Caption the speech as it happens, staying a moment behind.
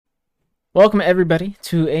Welcome, everybody,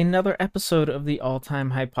 to another episode of the All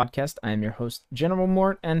Time High Podcast. I am your host, General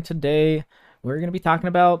Mort, and today we're going to be talking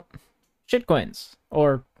about shitcoins,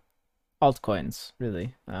 or altcoins,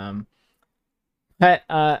 really. Of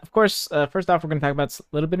course, first off, we're going to talk about a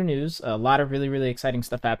little bit of news. A lot of really, really exciting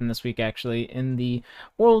stuff happened this week, actually, in the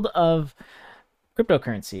world of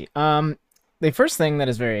cryptocurrency. The first thing that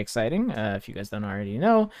is very exciting, if you guys don't already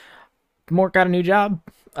know, Mort got a new job.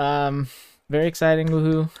 Very exciting,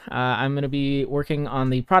 woohoo. I'm going to be working on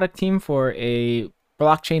the product team for a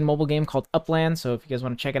blockchain mobile game called Upland. So if you guys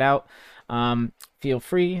want to check it out, feel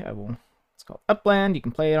free. It's called Upland. You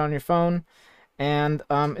can play it on your phone. And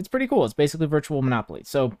it's pretty cool. It's basically virtual Monopoly.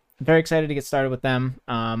 So very excited to get started with them.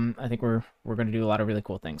 I think we're going to do a lot of really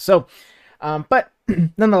cool things. So, but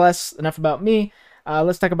nonetheless, enough about me.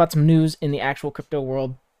 Let's talk about some news in the actual crypto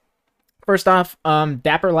world. First off,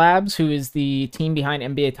 Dapper Labs, who is the team behind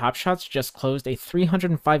NBA Top Shots, just closed a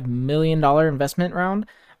 $305 million investment round,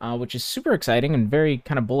 which is super exciting and very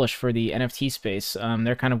kind of bullish for the NFT space.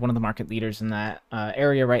 They're kind of one of the market leaders in that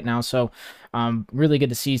area right now, so really good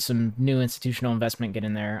to see some new institutional investment get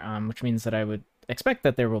in there, which means that I would expect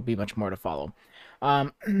that there will be much more to follow.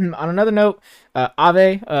 On another note,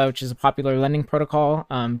 Aave, which is a popular lending protocol,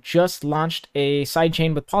 just launched a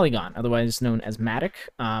sidechain with Polygon, otherwise known as Matic,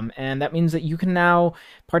 and that means that you can now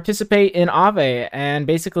participate in Aave and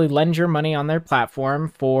basically lend your money on their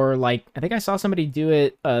platform for, like, I think I saw somebody do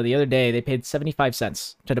it the other day. They paid 75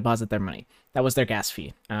 cents to deposit their money. That was their gas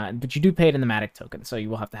fee, but you do pay it in the Matic token, so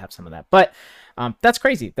you will have to have some of that. But that's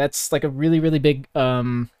crazy. That's like a really, really big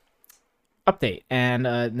update, and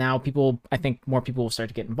now I think more people will start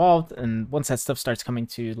to get involved, and once that stuff starts coming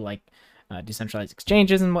to like decentralized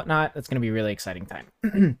exchanges and whatnot, that's going to be a really exciting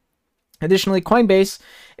time. Additionally, Coinbase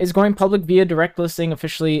is going public via direct listing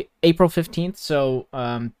officially April 15th, so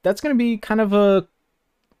that's going to be kind of a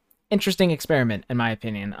interesting experiment, in my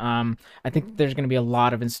opinion. I think there's going to be a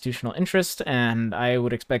lot of institutional interest, and I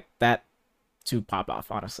would expect that to pop off,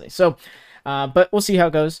 honestly. So, but we'll see how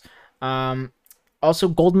it goes. Also,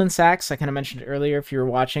 Goldman Sachs, I kind of mentioned it earlier if you were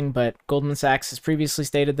watching, but Goldman Sachs has previously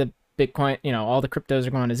stated that Bitcoin, all the cryptos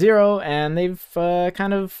are going to zero, and they've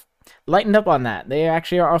kind of lightened up on that. They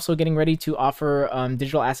actually are also getting ready to offer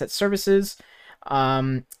digital asset services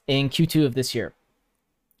in Q2 of this year.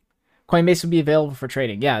 Coinbase will be available for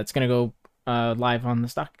trading. Yeah, it's going to go live on the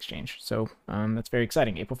stock exchange, so that's very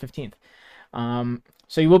exciting, April 15th.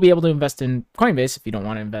 So you will be able to invest in Coinbase if you don't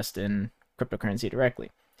want to invest in cryptocurrency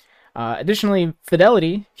directly. Additionally,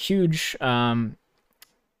 Fidelity, huge,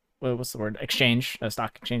 what's the word? Exchange, a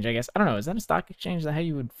stock exchange, I guess. I don't know. Is that a stock exchange? Is that how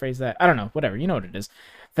you would phrase that? I don't know. Whatever. You know what it is.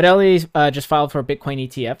 Fidelity just filed for a Bitcoin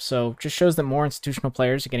ETF, so just shows that more institutional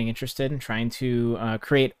players are getting interested in trying to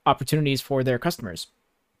create opportunities for their customers.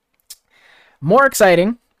 More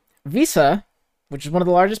exciting, Visa, which is one of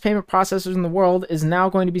the largest payment processors in the world, is now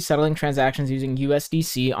going to be settling transactions using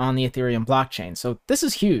USDC on the Ethereum blockchain. So this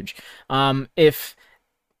is huge. If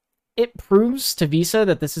it proves to Visa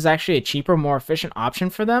that this is actually a cheaper, more efficient option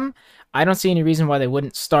for them, I don't see any reason why they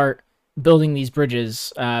wouldn't start building these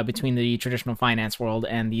bridges between the traditional finance world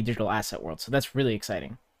and the digital asset world. So that's really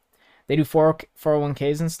exciting. They do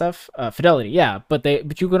 401ks and stuff. Fidelity, yeah, but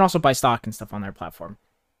you can also buy stock and stuff on their platform.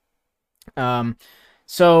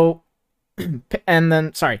 So, and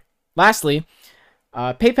then, sorry, lastly,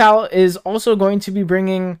 PayPal is also going to be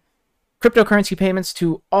bringing cryptocurrency payments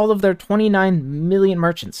to all of their 29 million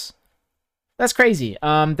merchants. That's crazy.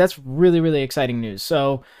 That's really, really exciting news.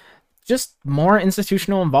 So just more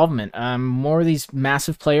institutional involvement. More of these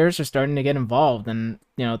massive players are starting to get involved. And,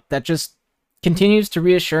 that just continues to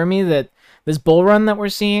reassure me that this bull run that we're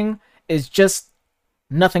seeing is just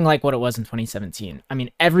nothing like what it was in 2017. I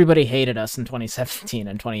mean, everybody hated us in 2017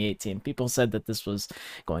 and 2018. People said that this was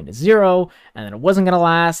going to zero and that it wasn't going to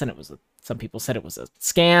last. And some people said it was a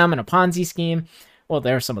scam and a Ponzi scheme. Well,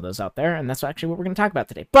 there are some of those out there, and that's actually what we're going to talk about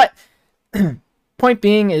today. But point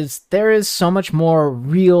being is there is so much more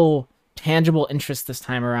real, tangible interest this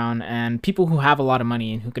time around, and people who have a lot of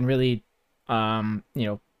money and who can really,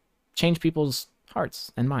 change people's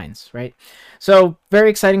hearts and minds, right? So very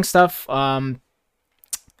exciting stuff.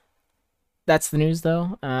 That's the news,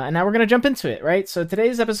 though. And now we're going to jump into it, right? So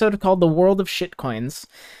today's episode is called The World of Shitcoins.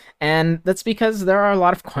 And that's because there are a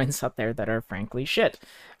lot of coins out there that are frankly shit.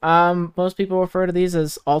 Most people refer to these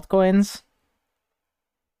as altcoins.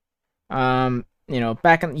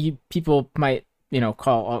 People might,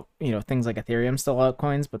 call, things like Ethereum still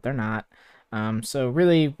altcoins, but they're not. So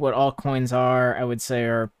really what altcoins are, I would say,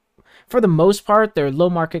 are, for the most part, they're low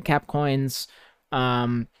market cap coins,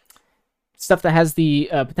 stuff that has the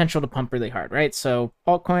potential to pump really hard, right? So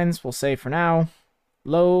altcoins, we'll say for now,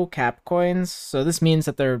 low cap coins. So this means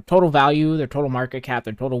that their total value, their total market cap,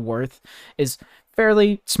 their total worth is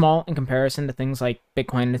fairly small in comparison to things like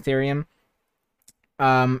Bitcoin and Ethereum.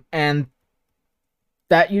 And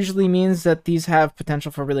that usually means that these have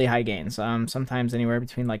potential for really high gains, sometimes anywhere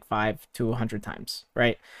between like 5 to 100 times,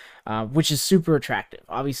 right? Which is super attractive.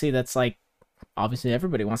 Obviously, that's like, obviously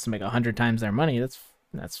everybody wants to make 100 times their money.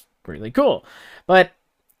 That's really cool, but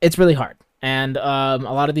it's really hard. And a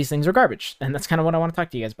lot of these things are garbage, and that's kind of what I want to talk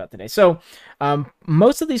to you guys about today. So,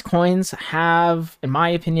 most of these coins have, in my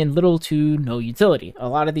opinion, little to no utility. A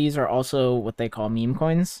lot of these are also what they call meme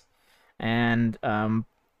coins, and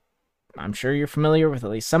I'm sure you're familiar with at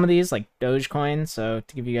least some of these, like Dogecoin. So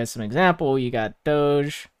to give you guys some example, you got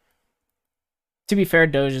Doge. To be fair,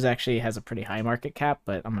 Doge actually has a pretty high market cap,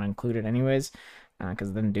 but I'm going to include it anyways because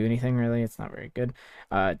it didn't do anything really. It's not very good.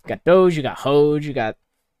 You got Doge, you got Hoj, you got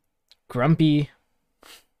Grumpy.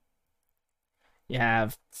 You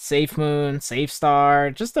have SafeMoon,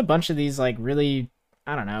 SafeStar, just a bunch of these like really,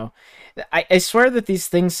 I don't know. I swear that these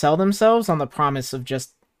things sell themselves on the promise of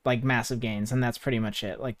just like massive gains, and that's pretty much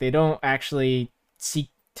it. Like they don't actually seek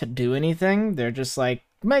to do anything. They're just like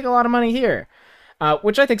make a lot of money here,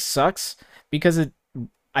 which I think sucks because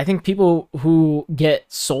I think people who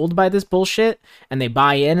get sold by this bullshit and they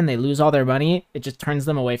buy in and they lose all their money, it just turns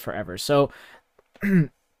them away forever. So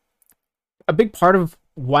a big part of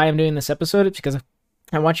why I'm doing this episode is because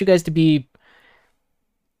I want you guys to be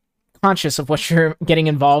conscious of what you're getting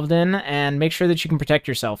involved in and make sure that you can protect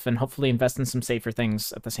yourself and hopefully invest in some safer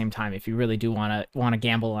things at the same time if you really do want to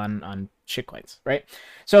gamble on shitcoins, right?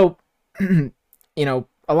 So, you know,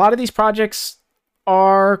 a lot of these projects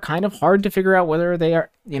are kind of hard to figure out whether they are,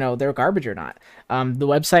 they're garbage or not. The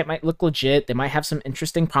website might look legit. They might have some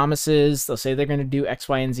interesting promises. They'll say they're going to do X,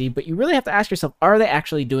 Y, and Z, but you really have to ask yourself, are they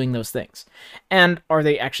actually doing those things? And are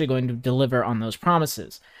they actually going to deliver on those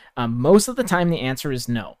promises? Most of the time, the answer is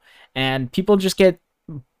no. And people just get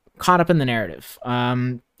caught up in the narrative.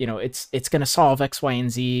 It's going to solve X, Y, and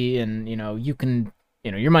Z, and, you can,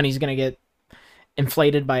 your money's going to get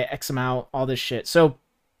inflated by X amount, all this shit. So,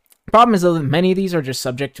 problem is though that many of these are just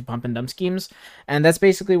subject to pump and dump schemes, and that's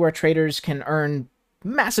basically where traders can earn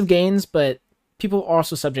massive gains, but people are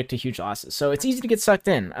also subject to huge losses. So it's easy to get sucked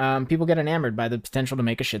in. People get enamored by the potential to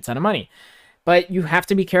make a shit ton of money, but you have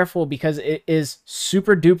to be careful because it is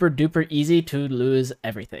super duper duper easy to lose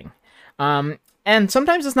everything. And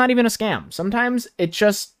sometimes it's not even a scam. Sometimes it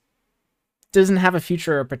just doesn't have a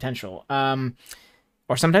future or potential.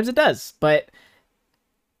 Or sometimes it does, but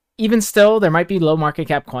even still, there might be low market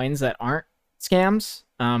cap coins that aren't scams,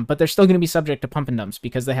 but they're still going to be subject to pump and dumps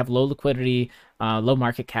because they have low liquidity, low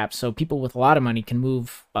market cap, so people with a lot of money can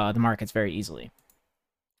move the markets very easily.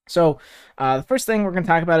 So the first thing we're going to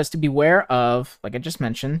talk about is to beware of, like I just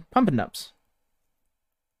mentioned, pump and dumps.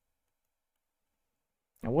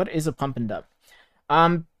 Now, what is a pump and dump?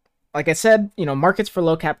 Like I said, markets for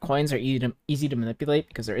low cap coins are easy to manipulate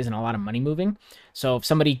because there isn't a lot of money moving. So if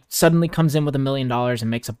somebody suddenly comes in with $1 million and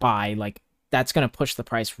makes a buy, like that's going to push the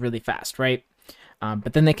price really fast, right?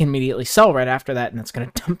 But then they can immediately sell right after that, and that's going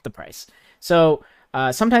to dump the price. So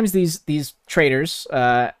sometimes these traders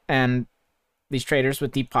and these traders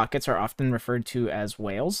with deep pockets are often referred to as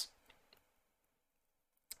whales.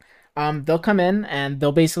 They'll come in and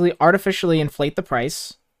they'll basically artificially inflate the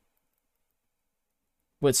price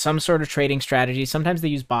with some sort of trading strategy. Sometimes they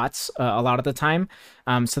use bots a lot of the time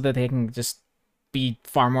so that they can just be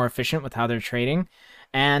far more efficient with how they're trading.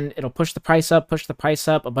 And it'll push the price up,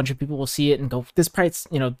 A bunch of people will see it and go, this price,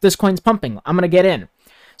 this coin's pumping. I'm going to get in.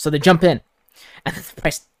 So they jump in and the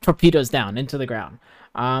price torpedoes down into the ground.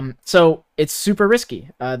 So it's super risky.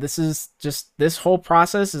 This whole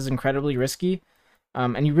process is incredibly risky.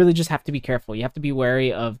 And you really just have to be careful. You have to be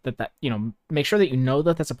wary of that, make sure that you know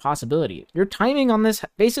that that's a possibility. Your timing on this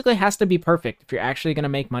basically has to be perfect if you're actually going to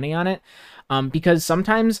make money on it. Because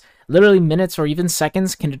sometimes literally minutes or even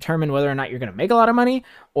seconds can determine whether or not you're going to make a lot of money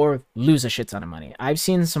or lose a shit ton of money. I've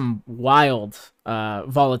seen some wild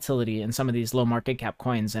volatility in some of these low market cap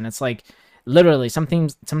coins. And it's like literally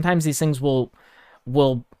sometimes these things will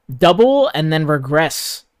double and then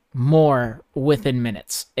regress more within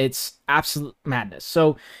minutes. It's absolute madness.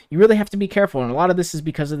 So you really have to be careful, and a lot of this is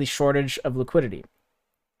because of the shortage of liquidity.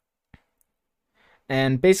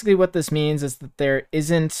 And basically what this means is that there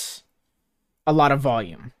isn't a lot of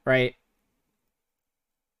volume, right?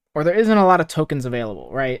 Or there isn't a lot of tokens available,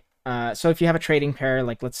 right? So if you have a trading pair,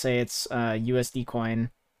 like let's say it's USD coin,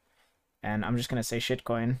 and I'm just going to say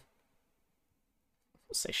shitcoin.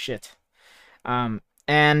 Let's say shit.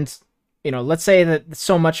 And let's say that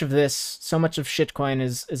so much of shitcoin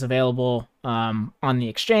is available on the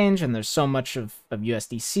exchange, and there's so much of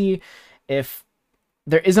USDC. If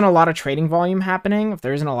there isn't a lot of trading volume happening, if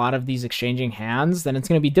there isn't a lot of these exchanging hands, then it's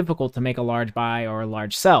going to be difficult to make a large buy or a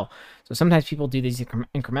large sell. So sometimes people do these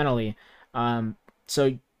incrementally.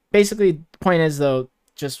 So basically, the point is, though,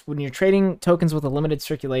 just when you're trading tokens with a limited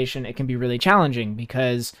circulation, it can be really challenging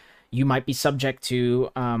because you might be subject to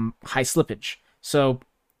high slippage. So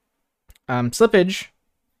slippage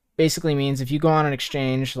basically means if you go on an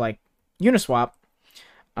exchange like Uniswap,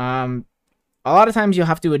 a lot of times you'll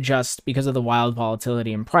have to adjust because of the wild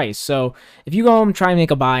volatility in price. So if you go and try and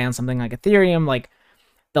make a buy on something like Ethereum, like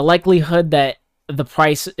the likelihood that the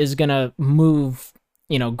price is going to move,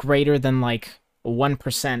 greater than like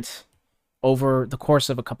 1% over the course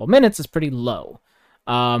of a couple minutes is pretty low.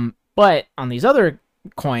 But on these other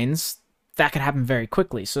coins, that could happen very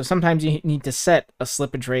quickly. So sometimes you need to set a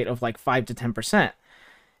slippage rate of like 5 to 10%.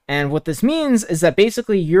 And what this means is that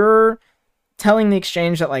basically you're telling the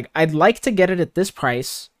exchange that, like, I'd like to get it at this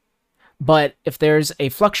price, but if there's a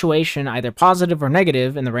fluctuation, either positive or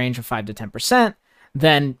negative, in the range of 5 to 10%,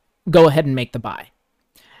 then go ahead and make the buy.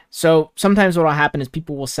 So sometimes what will happen is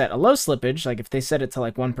people will set a low slippage, like if they set it to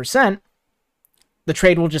like 1%, the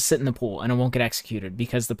trade will just sit in the pool and it won't get executed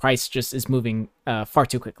because the price just is moving far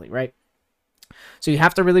too quickly, right? So you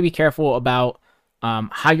have to really be careful about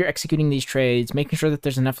how you're executing these trades, making sure that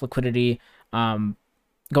there's enough liquidity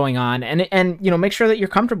going on, and make sure that you're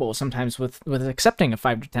comfortable sometimes with accepting a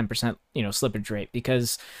 5 to 10% slippage rate,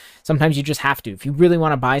 because sometimes you just have to. If you really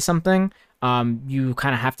want to buy something, you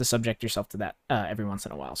kind of have to subject yourself to that every once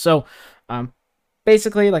in a while. So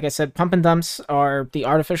basically, like I said, pump and dumps are the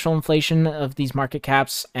artificial inflation of these market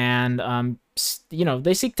caps, and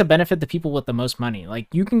they seek to benefit the people with the most money. Like,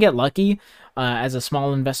 you can get lucky as a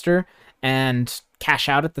small investor and cash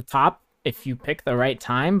out at the top if you pick the right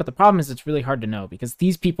time, but the problem is it's really hard to know because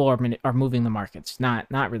these people are moving the markets, not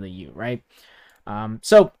really you, right?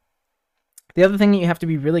 So the other thing that you have to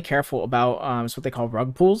be really careful about is what they call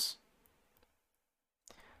rug pulls.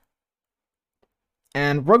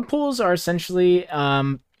 And rug pulls are essentially,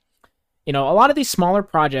 a lot of these smaller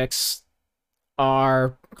projects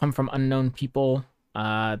come from unknown people.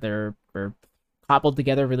 They're cobbled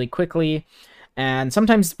together really quickly. And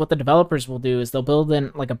sometimes what the developers will do is they'll build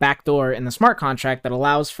in like a backdoor in the smart contract that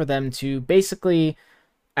allows for them to basically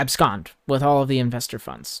abscond with all of the investor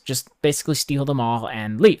funds. Just basically steal them all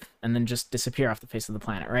and leave, and then just disappear off the face of the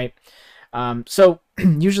planet, right? So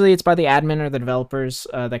usually it's by the admin or the developers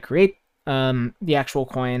that create the actual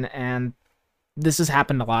coin, and this has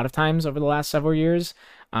happened a lot of times over the last several years.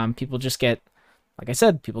 People just get, like I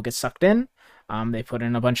said, people get sucked in. They put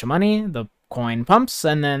in a bunch of money, the coin pumps,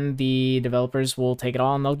 and then the developers will take it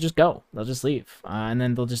all and they'll just go. They'll just leave. And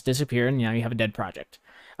then they'll just disappear, and you have a dead project.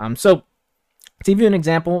 So to give you an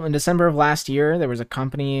example, in December of last year, there was a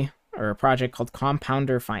company or a project called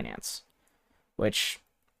Compounder Finance, which,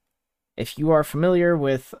 if you are familiar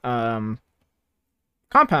with compound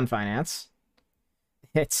finance,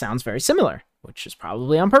 it sounds very similar, which is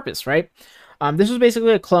probably on purpose, right? This was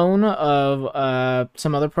basically a clone of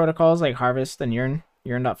some other protocols like Harvest and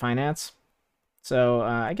Yearn.finance. So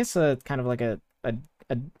I guess kind of like a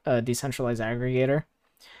decentralized aggregator.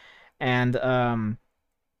 And they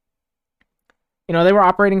were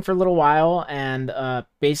operating for a little while, and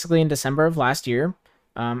basically in December of last year,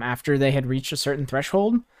 after they had reached a certain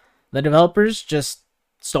threshold, the developers just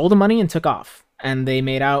stole the money and took off. And they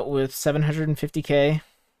made out with 750K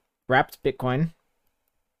wrapped Bitcoin,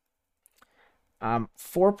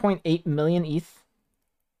 4.8 million ETH,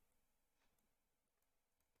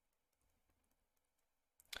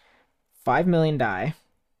 5 million DAI,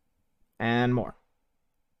 and more.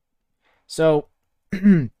 So,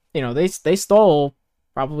 they stole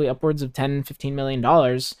probably upwards of $10-15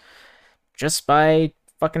 million just by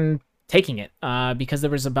fucking taking it, because there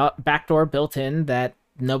was a backdoor built in that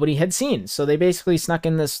nobody had seen. So they basically snuck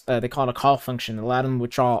in this, they call it a call function, that allowed them to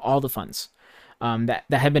withdraw all the funds that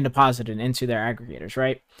had been deposited into their aggregators,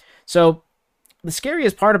 right? So the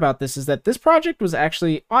scariest part about this is that this project was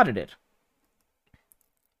actually audited.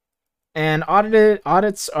 And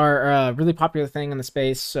audits are a really popular thing in the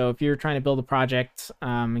space. So if you're trying to build a project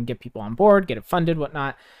and get people on board, get it funded,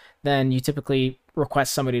 whatnot, then you typically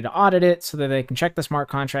request somebody to audit it so that they can check the smart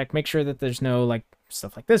contract, make sure that there's no like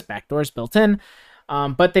stuff like this, backdoors built in.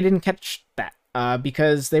 But they didn't catch that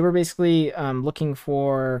because they were basically looking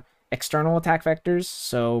for external attack vectors.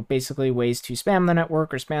 So basically ways to spam the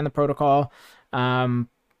network or spam the protocol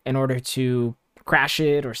in order to crash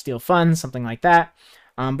it or steal funds, something like that.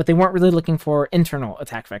 But they weren't really looking for internal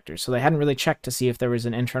attack vectors, so they hadn't really checked to see if there was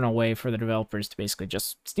an internal way for the developers to basically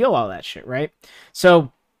just steal all that shit, right?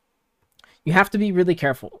 So you have to be really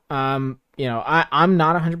careful. I'm not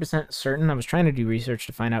 100% certain. I was trying to do research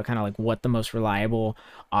to find out kind of like what the most reliable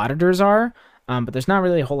auditors are, but there's not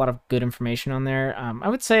really a whole lot of good information on there. I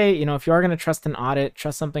would say, if you are going to trust an audit,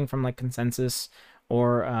 trust something from like Consensus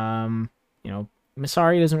or,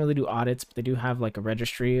 Misari doesn't really do audits, but they do have like a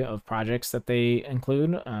registry of projects that they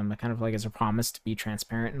include, kind of like as a promise to be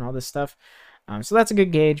transparent and all this stuff. So that's a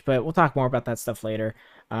good gauge, but we'll talk more about that stuff later.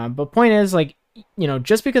 But point is, like,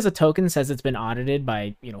 just because a token says it's been audited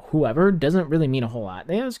by, whoever doesn't really mean a whole lot.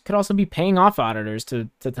 They could also be paying off auditors to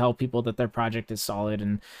tell people that their project is solid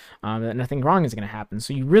and that nothing wrong is going to happen.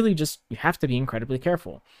 So you really you have to be incredibly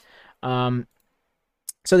careful.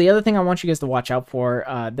 So the other thing I want you guys to watch out for,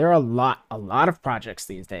 there are a lot of projects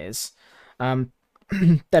these days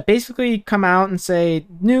that basically come out and say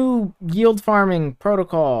new yield farming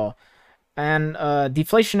protocol and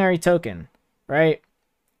deflationary token, right?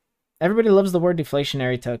 Everybody loves the word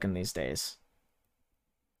deflationary token these days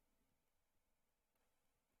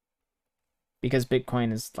because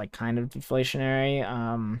Bitcoin is like kind of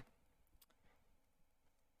deflationary.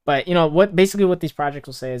 But what these projects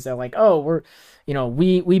will say is they're like, oh,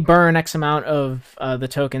 we burn X amount of the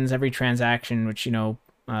tokens every transaction, which is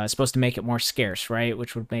supposed to make it more scarce, right?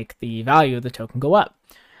 Which would make the value of the token go up.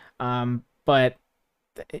 But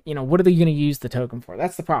what are they going to use the token for?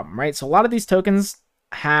 That's the problem, right? So a lot of these tokens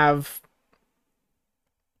have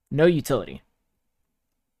no utility.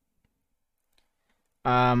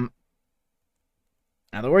 In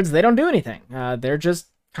other words, they don't do anything. They're just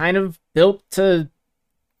kind of built to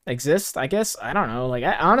exist, I guess. I don't know. Like,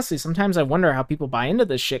 honestly, sometimes I wonder how people buy into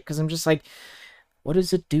this shit, because I'm just like, what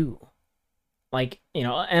does it do? Like,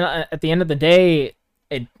 and at the end of the day,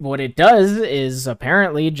 what it does is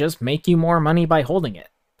apparently just make you more money by holding it,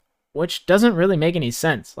 which doesn't really make any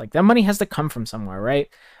sense. Like, that money has to come from somewhere, right?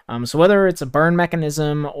 So whether it's a burn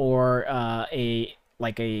mechanism or a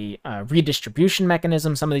redistribution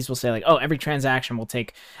mechanism, some of these will say like, oh, every transaction will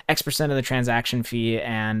take X% of the transaction fee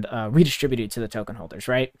and redistribute it to the token holders,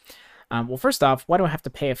 right? Well, first off, why do I have to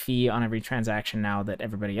pay a fee on every transaction now that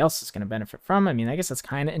everybody else is going to benefit from? I mean, I guess that's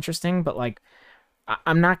kind of interesting, but like,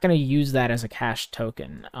 I'm not going to use that as a cash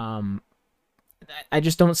token. I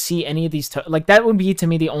just don't see any of these like, that would be to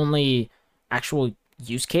me the only actual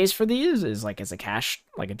use case for these is like as a cash,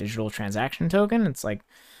 like a digital transaction token. It's like,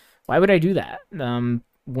 why would I do that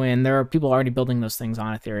when there are people already building those things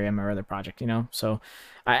on Ethereum or other project, So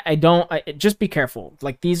I just be careful.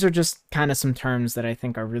 Like, these are just kind of some terms that I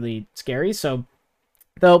think are really scary. So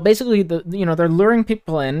though basically they're luring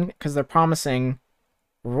people in because they're promising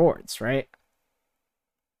rewards, right?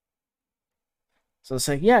 So it's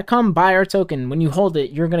like, yeah, come buy our token. When you hold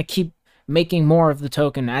it, you're going to keep making more of the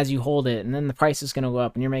token as you hold it, and then the price is going to go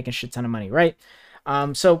up and you're making a shit ton of money, right?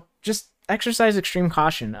 So just exercise extreme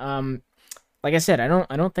caution. Like I said, I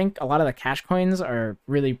don't think a lot of the cash coins are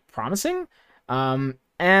really promising.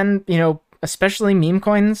 And especially meme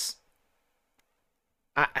coins,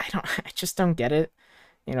 I just don't get it.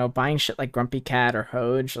 Buying shit like Grumpy Cat or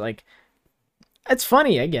Hoj, like, it's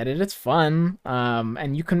funny, I get it, it's fun.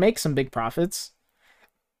 And you can make some big profits.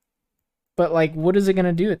 But like, what is it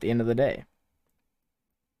gonna do at the end of the day?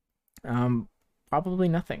 Probably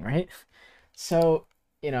nothing, right? So,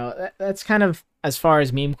 that's kind of as far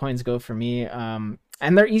as meme coins go for me. And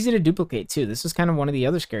they're easy to duplicate too. This is kind of one of the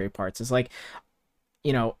other scary parts. Is like,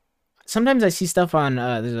 sometimes I see stuff on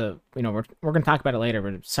there's a we're gonna talk about it later,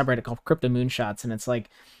 but a subreddit called Crypto Moonshots, and it's like,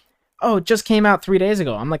 oh, it just came out 3 days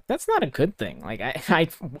ago. I'm like, that's not a good thing. Like, I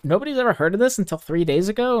nobody's ever heard of this until 3 days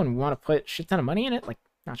ago, and we want to put a shit ton of money in it. Like,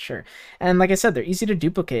 not sure. And like I said, they're easy to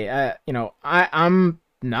duplicate. I'm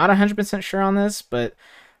not 100% sure on this, but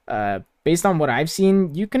based on what I've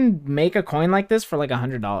seen, you can make a coin like this for like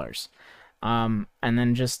 $100, and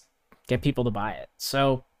then just get people to buy it.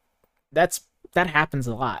 So that happens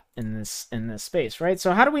a lot in this space, right?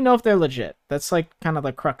 So how do we know if they're legit? That's like kind of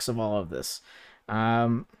the crux of all of this.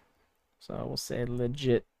 So we'll say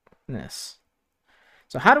legitness.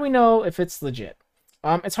 So how do we know if it's legit?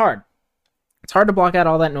 It's hard. It's hard to block out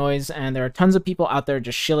all that noise, and there are tons of people out there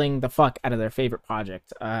just shilling the fuck out of their favorite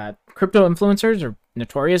project. Crypto influencers are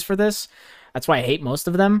notorious for this. That's why I hate most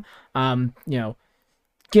of them. They'll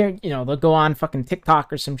go on fucking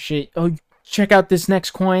TikTok or some shit. Oh, check out this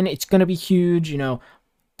next coin. It's gonna be huge.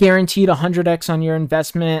 Guaranteed 100x on your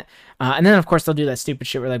investment. And then of course they'll do that stupid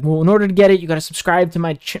shit where like, well, in order to get it, you got to subscribe to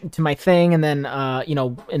my thing, and then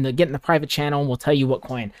get in the private channel, and we'll tell you what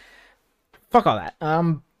coin. Fuck all that.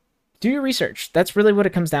 Do your research. That's really what it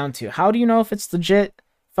comes down to. How do you know if it's legit?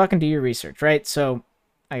 fucking do your research, right? So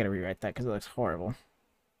I gotta rewrite that because it looks horrible.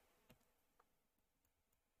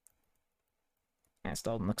 It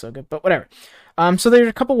still doesn't look so good, but whatever. So there's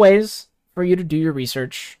a couple ways for you to do your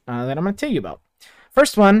research that I'm going to tell you about.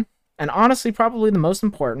 First one, and honestly probably the most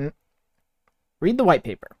important, read the white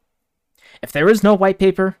paper. If there is no white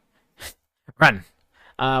paper, run.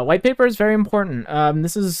 White paper is very important.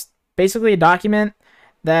 This is basically a document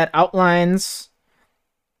that outlines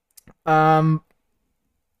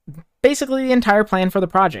basically the entire plan for the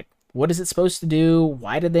project. What is it supposed to do?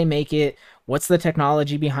 Why did they make it? What's the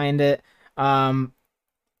technology behind it?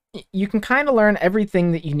 You can kind of learn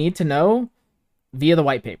everything that you need to know via the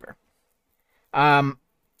white paper. Now,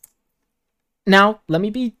 let me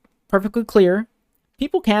be perfectly clear.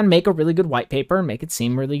 People can make a really good white paper and make it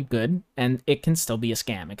seem really good, and it can still be a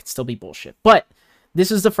scam. It can still be bullshit. But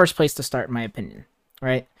this is the first place to start, in my opinion.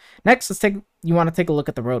 Right? Next, you want to take a look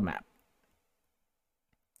at the roadmap.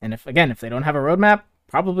 And if they don't have a roadmap,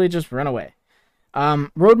 probably just run away.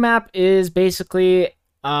 Roadmap is basically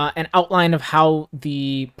an outline of how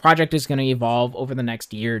the project is going to evolve over the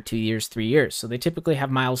next year, 2 years, 3 years. So they typically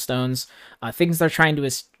have milestones, things they're trying to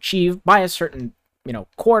achieve by a certain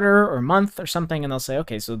quarter or month or something, and they'll say,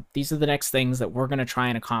 okay, so these are the next things that we're going to try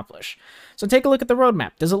and accomplish. So take a look at the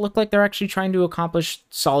roadmap. Does it look like they're actually trying to accomplish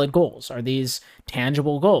solid goals? Are these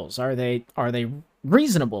tangible goals? Are they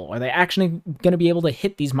reasonable? Are they actually going to be able to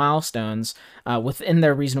hit these milestones within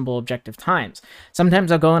their reasonable objective times?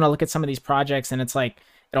 Sometimes I'll go and I'll look at some of these projects and it's like,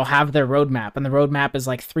 it'll have their roadmap, and the roadmap is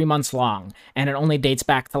like 3 months long, and it only dates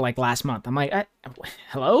back to like last month. I'm like,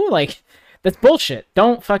 hello? Like, that's bullshit.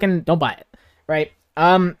 Don't buy it, right?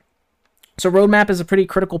 So roadmap is a pretty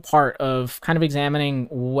critical part of kind of examining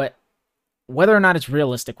whether or not it's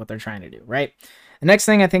realistic what they're trying to do, right? The next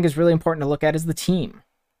thing I think is really important to look at is the team.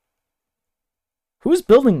 Who's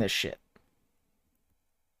building this shit?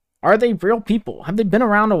 Are they real people? Have they been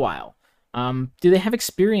around a while? Do they have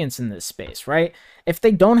experience in this space, right? If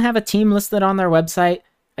they don't have a team listed on their website,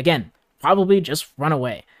 again, probably just run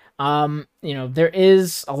away. There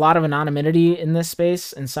is a lot of anonymity in this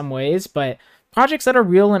space in some ways, but projects that are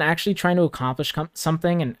real and actually trying to accomplish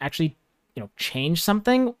something and actually, change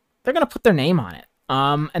something, they're going to put their name on it.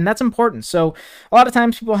 And that's important. So a lot of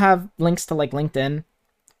times people have links to like LinkedIn.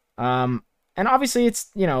 And obviously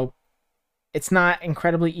it's not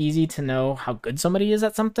incredibly easy to know how good somebody is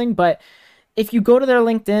at something, but if you go to their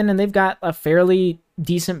LinkedIn and they've got a fairly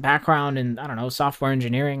decent background in, I don't know, software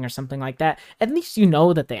engineering or something like that, at least you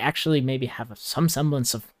know that they actually maybe have some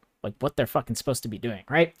semblance of like what they're fucking supposed to be doing,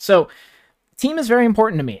 right? So team is very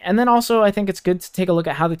important to me. And then also I think it's good to take a look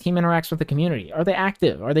at how the team interacts with the community. Are they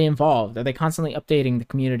active? Are they involved? Are they constantly updating the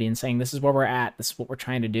community and saying, this is where we're at, this is what we're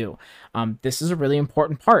trying to do? This is a really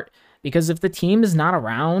important part, because if the team is not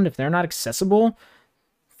around, if they're not accessible,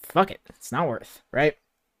 fuck it, it's not worth, right?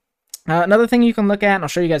 Another thing you can look at, and I'll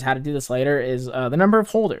show you guys how to do this later, is the number of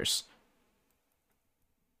holders.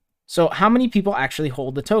 So how many people actually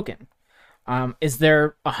hold the token? Is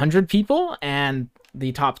there 100 people and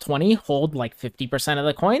the top 20 hold like 50% of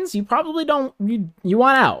the coins? You probably don't, you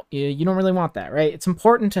want out. You don't really want that, right? It's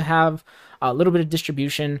important to have a little bit of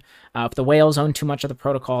distribution. If the whales own too much of the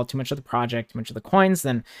protocol, too much of the project, too much of the coins,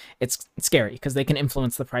 then it's scary because they can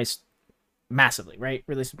influence the price massively, right?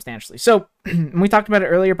 Really substantially. So we talked about it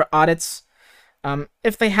earlier, but audits,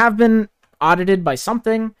 if they have been audited by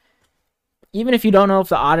something, even if you don't know if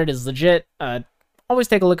the audit is legit, always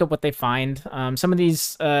take a look at what they find. Some of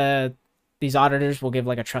these auditors will give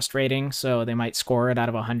like a trust rating, so they might score it out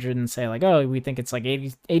of 100 and say like, oh, we think it's like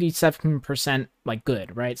 87% like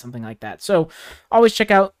good, right? Something like that. So always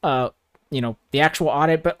check out the actual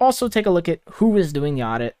audit, but also take a look at who is doing the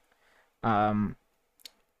audit.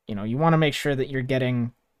 You want to make sure that you're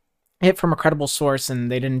getting it from a credible source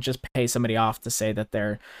and they didn't just pay somebody off to say that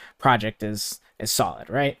their project is solid,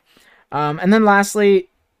 right? And then lastly,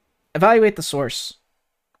 evaluate the source.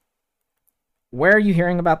 Where are you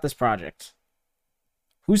hearing about this project?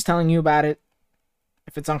 Who's telling you about it?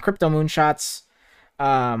 If it's on Crypto Moonshots,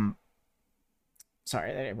 sorry,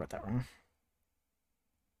 I wrote that wrong.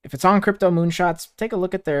 If it's on Crypto Moonshots, take a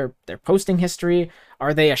look at their posting history.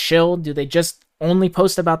 Are they a shill? Do they just only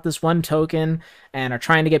post about this one token and are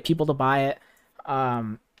trying to get people to buy it?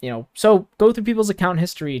 So go through people's account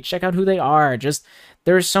history, check out who they are.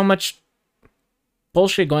 There's so much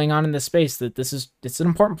bullshit going on in this space that it's an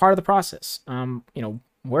important part of the process.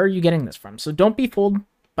 Where are you getting this from? So don't be fooled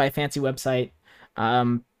by a fancy website.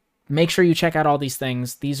 Make sure you check out all these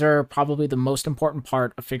things. These are probably the most important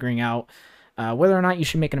part of figuring out whether or not you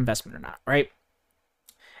should make an investment or not, right?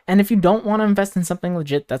 And if you don't want to invest in something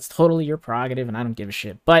legit, that's totally your prerogative, and I don't give a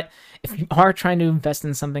shit. But if you are trying to invest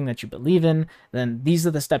in something that you believe in, then these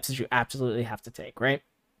are the steps that you absolutely have to take, right?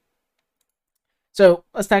 So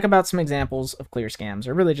let's talk about some examples of clear scams,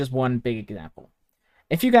 or really just one big example.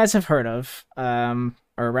 If you guys have heard of,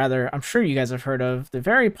 or rather, I'm sure you guys have heard of the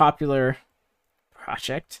very popular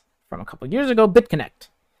project from a couple years ago, BitConnect.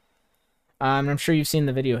 I'm sure you've seen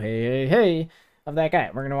the video, hey, of that guy.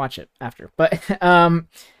 We're going to watch it after. But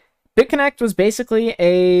BitConnect was basically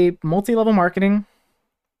a multi-level marketing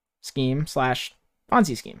scheme slash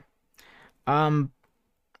Ponzi scheme.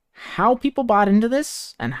 How people bought into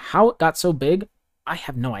this and how it got so big, I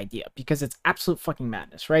have no idea, because it's absolute fucking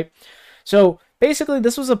madness, right? So basically,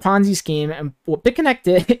 this was a Ponzi scheme, and what BitConnect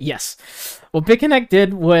did, yes, what BitConnect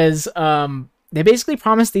did was they basically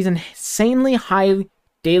promised these insanely high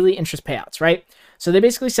daily interest payouts, right? So they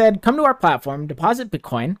basically said, come to our platform, deposit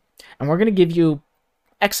Bitcoin, and we're going to give you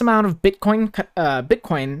X amount of BitConnect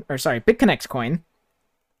coin,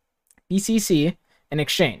 BCC, in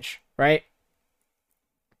exchange, right?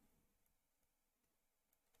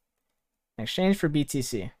 In exchange for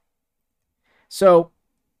BTC. So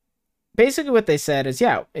basically what they said is,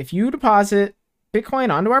 yeah, if you deposit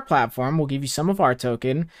Bitcoin onto our platform, we'll give you some of our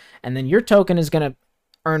token, and then your token is going to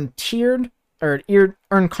earn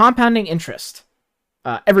earn compounding interest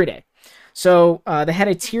every day. So they had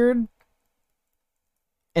a tiered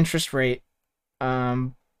interest rate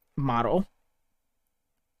model.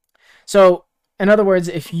 So in other words,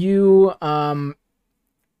 if you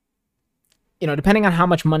depending on how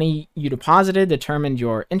much money you deposited, determined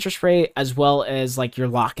your interest rate as well as like your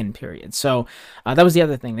lock-in period. So that was the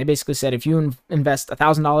other thing. They basically said if you invest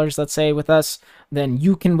 $1,000, let's say, with us, then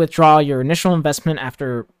you can withdraw your initial investment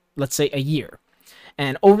after, let's say, a year.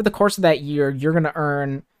 And over the course of that year, you're going to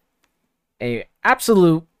earn a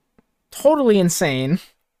absolute, totally insane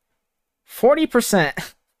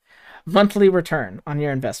 40% monthly return on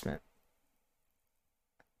your investment.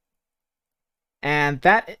 And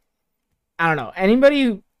that, I don't know,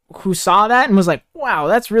 anybody who saw that and was like, wow,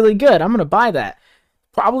 that's really good, I'm going to buy that,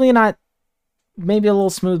 probably not, maybe a little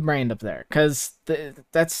smooth-brained up there, because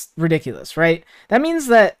that's ridiculous, right? That means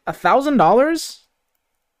that $1,000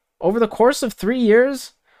 over the course of 3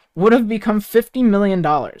 years would have become $50 million.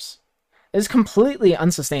 It's completely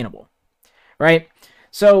unsustainable, right?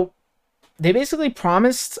 So they basically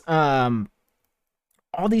promised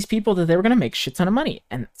all these people that they were going to make shit ton of money,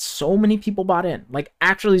 and so many people bought in, like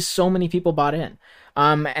actually so many people bought in.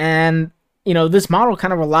 And this model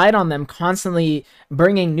kind of relied on them constantly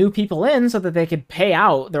bringing new people in so that they could pay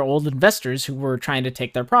out their old investors who were trying to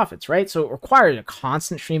take their profits, right? So it required a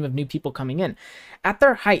constant stream of new people coming in. At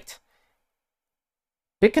their height,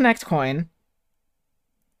 BitConnect coin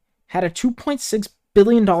had a $2.6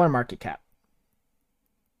 billion market cap.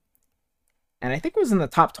 And I think it was in the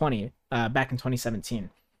top 20 back in 2017.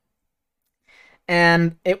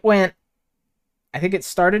 And it went, I think it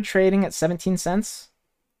started trading at 17 cents.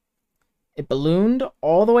 It ballooned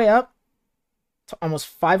all the way up to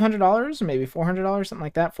almost $500, maybe $400, something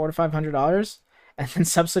like that, $400 to $500, and then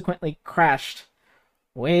subsequently crashed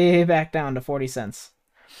way back down to 40 cents.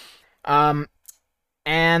 And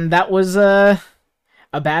that was a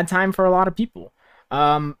bad time for a lot of people.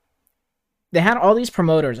 They had all these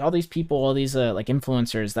promoters, all these people, all these like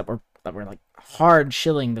influencers that were like hard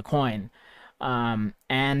shilling the coin.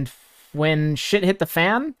 And when shit hit the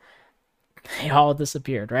fan, they all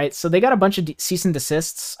disappeared, right? So they got a bunch of cease and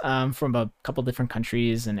desists from a couple different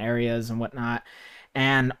countries and areas and whatnot.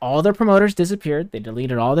 And all their promoters disappeared. They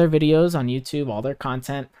deleted all their videos on YouTube, all their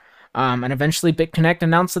content. And eventually BitConnect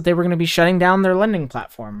announced that they were going to be shutting down their lending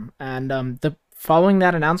platform. And following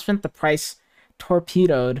that announcement, the price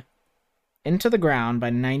torpedoed into the ground by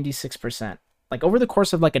 96%. Like over the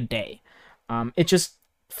course of like a day. It just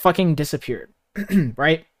fucking disappeared,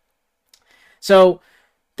 right? So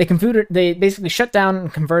they basically shut down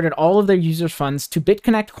and converted all of their users' funds to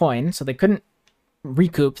BitConnect coin, so they couldn't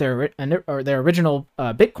recoup their original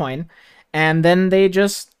Bitcoin, and then they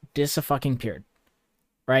just disappeared,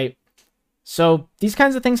 right? So these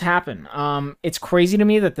kinds of things happen. It's crazy to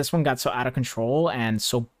me that this one got so out of control and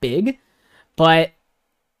so big, but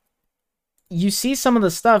you see some of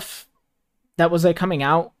the stuff that was like coming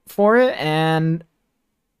out for it, and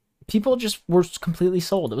people just were completely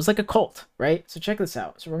sold. It was like a cult, right? So check this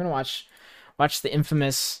out. So we're gonna watch the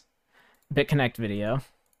infamous BitConnect video.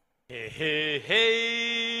 Hey, hey,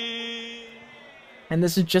 hey. And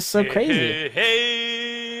this is just so crazy. Hey,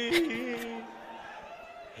 hey,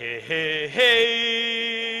 hey. Hey,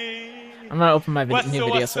 hey. I'm gonna open my new video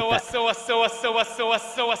with that.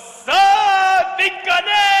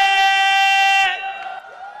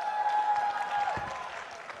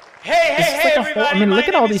 Hey, This hey, is hey, like a whole. I everybody! mean, My look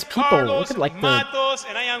at all name these is people. Carlos Look at like the Matos,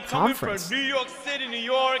 and I am coming from conference. New York City, New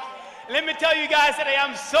York. Let me tell you guys that I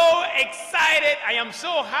am so excited. I am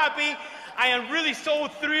so happy. I am really so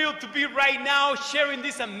thrilled to be right now sharing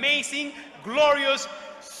this amazing, glorious,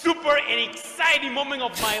 super, and exciting moment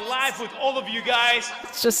of my life with all of you guys.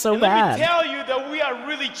 It's just so And let me bad. tell you that we are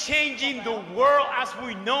really changing the world as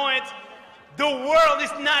we know it. The world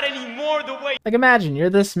is not anymore the way Like, imagine you're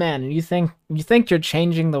this man and you think you're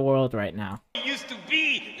changing the world right now. it used to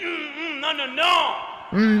be. No, no, no.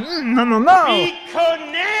 No, no, no. We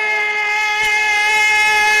connect.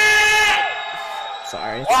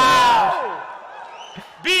 Sorry. Wow.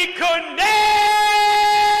 Be connect.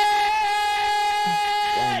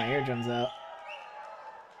 Blowing my eardrums out.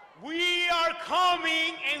 We are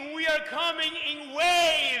coming, and we are coming in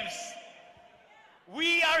waves.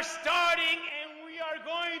 We are starting, and we are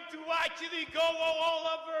going to actually go all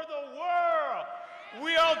over the world.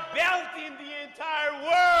 We are belting the entire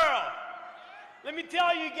world. Let me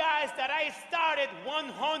tell you guys that I started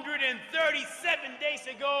 137 days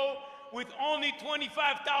ago with only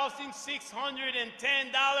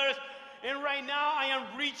 $25,610. And right now I am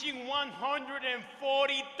reaching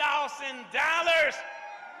 $140,000.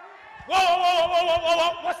 Whoa, whoa, whoa, whoa, whoa, whoa,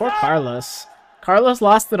 whoa, what's Poor up? Carlos. Carlos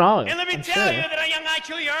lost it all. And let me I'm tell sure. you that I am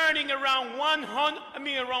actually earning around around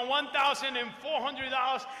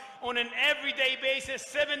 $1,400 on an everyday basis,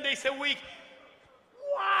 7 days a week.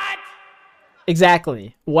 What?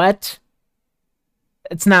 Exactly. What?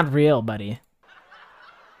 It's not real, buddy.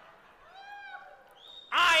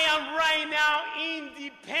 I am right now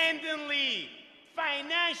independently,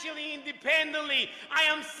 financially independently. I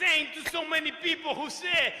am saying to so many people who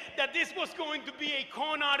said that this was going to be a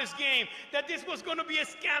con artist game, that this was going to be a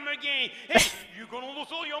scammer game. Hey, you're going to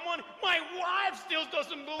lose all your money. My wife still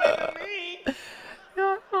doesn't believe in me.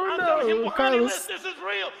 Oh, I'm telling him, no, well, honey, Carlos. this is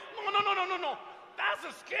real. No. That's a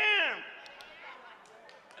scam.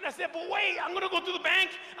 And I said, but wait, I'm going to go to the bank.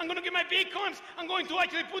 I'm going to get my Bitcoins. I'm going to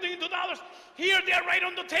actually put it into dollars. Here, they're right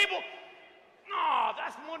on the table. No,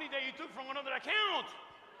 that's money that you took from another account.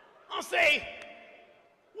 I'll say,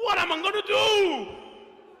 what am I going to do?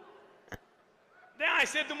 Then I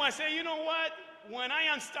said to myself, you know what? When I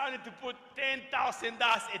am starting to put $10,000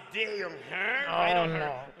 a day on her, right on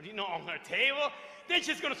her, on her table, then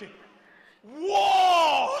she's going to say,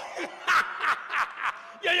 whoa!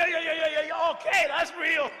 Yeah. Okay, that's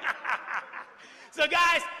real. So,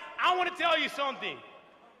 guys, I want to tell you something.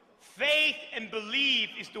 Faith and belief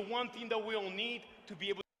is the one thing that we all need to be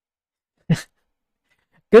able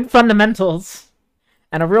Good fundamentals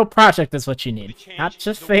and a real project is what you to need. change Not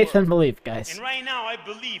just the faith world. and belief, guys. And right now, I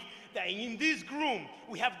believe that in this room,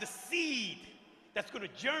 we have the seed that's going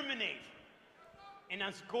to germinate and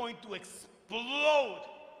that's going to explode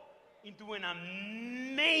into an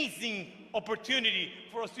amazing opportunity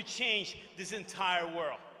for us to change this entire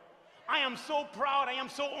world. I am so proud, I am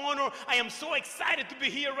so honored, I am so excited to be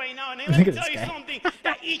here right now. And let me Look at tell this you guy. something,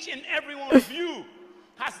 that each and every one of you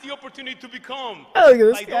has the opportunity to become Oh, look at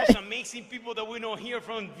this like guy. those amazing people that we know here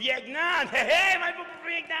from Vietnam. Hey, my people from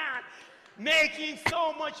Vietnam, making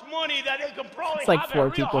so much money that they can probably It's like have 4 a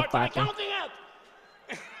real people hard time clapping. counting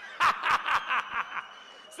it.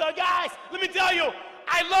 So guys, let me tell you,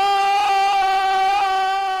 I love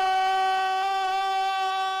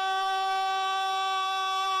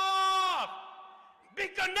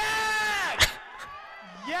Big Connect.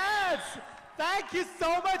 Yes! Thank you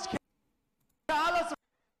so much, Carlos.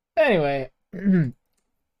 Anyway,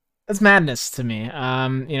 that's madness to me. You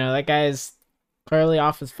know, that guy's clearly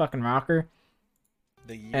off his fucking rocker.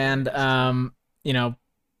 And, you know,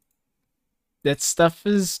 that stuff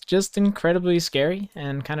is just incredibly scary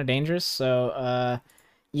and kind of dangerous. So,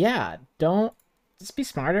 yeah, just be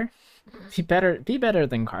smarter. Be better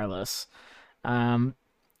than Carlos.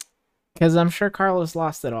 Because I'm sure Carlos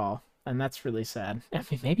lost it all. And that's really sad. I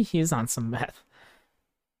mean, maybe he is on some meth.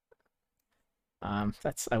 I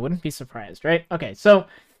wouldn't be surprised, right? Okay, so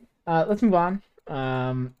let's move on.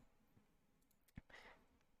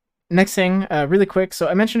 Next thing, really quick. So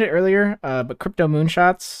I mentioned it earlier, but crypto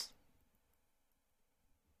moonshots,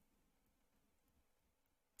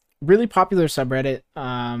 really popular subreddit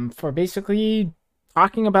for basically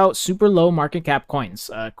talking about super low market cap coins,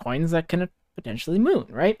 coins that can potentially moon,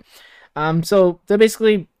 right? So they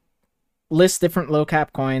basically list different low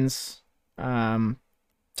cap coins.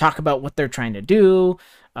 Talk about what they're trying to do,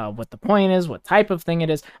 what the point is, what type of thing it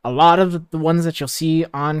is. A lot of the ones that you'll see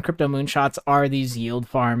on crypto moonshots are these yield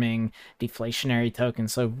farming, deflationary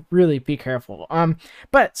tokens, so really be careful.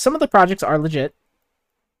 But some of the projects are legit.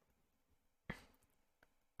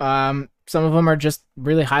 some of them are just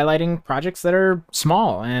really highlighting projects that are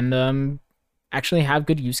small and actually have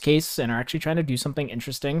good use case and are actually trying to do something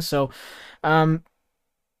interesting. So, they're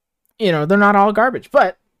not all garbage,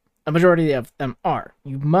 but a majority of them are.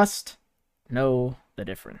 You must know the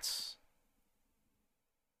difference.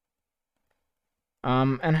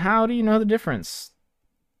 And how do you know the difference?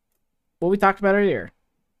 What we talked about earlier.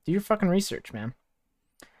 Do your fucking research, man.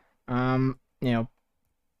 Find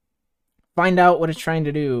out what it's trying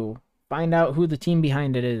to do. Find out who the team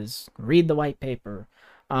behind it is. Read the white paper.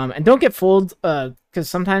 And don't get fooled, because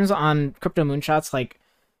sometimes on crypto moonshots, like,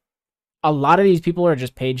 a lot of these people are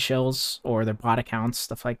just paid shills or they're bot accounts,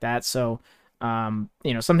 stuff like that. So,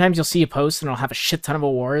 sometimes you'll see a post and it'll have a shit ton of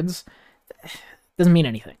awards. Doesn't mean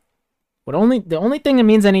anything. The only thing that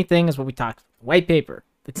means anything is what we talked about. The white paper,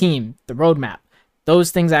 the team, the roadmap.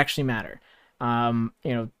 Those things actually matter.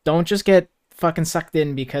 Don't just get fucking sucked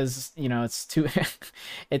in because, it's too,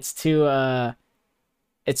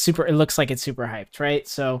 it looks like it's super hyped, right?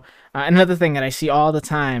 So, another thing that I see all the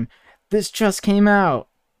time, this just came out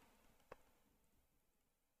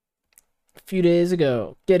a few days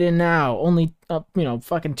ago. Get in now. Only,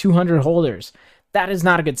 fucking 200 holders. That is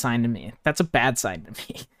not a good sign to me. That's a bad sign to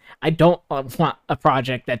me. I don't want a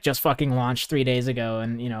project that just fucking launched 3 days ago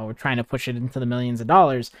and, we're trying to push it into the millions of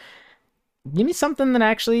dollars. Give me something that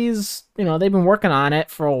actually is, they've been working on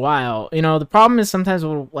it for a while. The problem is sometimes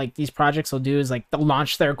what, like, these projects will do is, like, they'll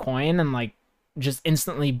launch their coin and, like, just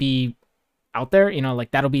instantly be out there.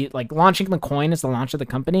 Like, that'll be, like, launching the coin as the launch of the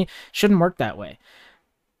company. Shouldn't work that way.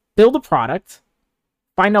 Build a product.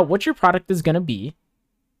 Find out what your product is going to be.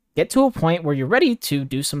 Get to a point where you're ready to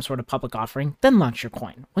do some sort of public offering, then launch your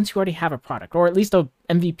coin once you already have a product, or at least a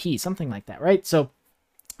MVP, something like that, right? So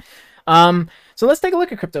let's take a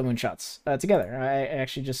look at crypto moonshots together. I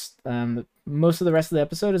actually just most of the rest of the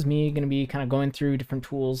episode is me going to be kind of going through different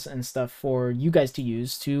tools and stuff for you guys to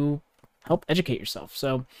use to help educate yourself.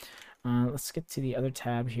 So let's get to the other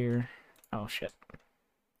tab here. Oh shit.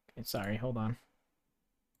 Okay, sorry, hold on.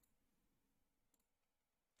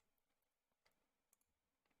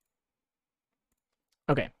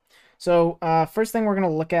 Okay, so first thing we're going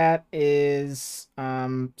to look at is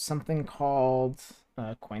something called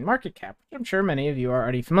CoinMarketCap, which I'm sure many of you are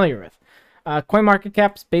already familiar with.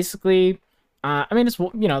 CoinMarketCap is basically, it's,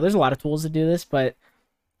 there's a lot of tools to do this, but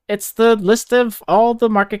it's the list of all the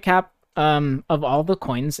market cap of all the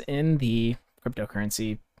coins in the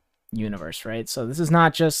cryptocurrency universe, right? So this is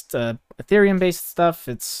not just Ethereum based stuff,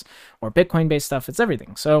 or Bitcoin based stuff, it's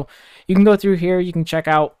everything. So you can go through here, you can check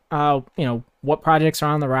out what projects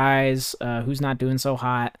are on the rise, who's not doing so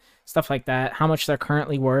hot, stuff like that, how much they're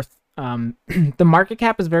currently worth. The market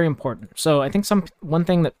cap is very important. So I think one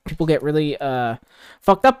thing that people get really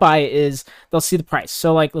fucked up by is they'll see the price.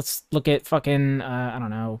 So, like, let's look at fucking I don't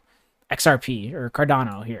know, XRP or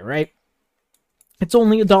Cardano here, right? It's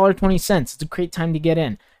only $1.20. It's a great time to get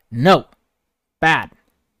in. No. Bad.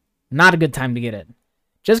 Not a good time to get in.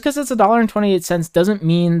 Just because it's $1.28 doesn't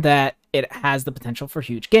mean that it has the potential for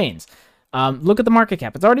huge gains. Look at the market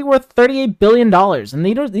cap. It's already worth $38 billion. And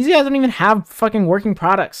these guys don't even have fucking working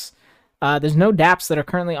products. There's no dApps that are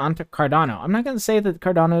currently on Cardano. I'm not going to say that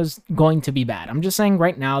Cardano is going to be bad. I'm just saying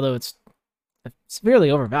right now, though, it's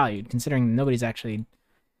severely overvalued, considering nobody's actually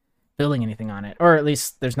building anything on it. Or at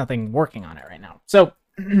least there's nothing working on it right now. So...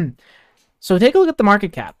 So take a look at the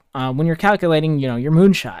market cap when you're calculating, your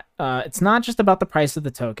moonshot. It's not just about the price of the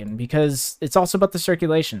token, because it's also about the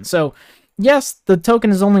circulation. So yes, the token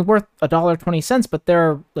is only worth $1.20, but there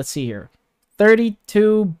are, let's see here,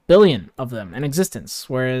 32 billion of them in existence,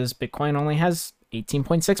 whereas Bitcoin only has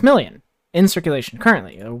 18.6 million in circulation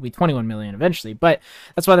currently. It will be 21 million eventually, but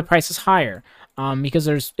that's why the price is higher,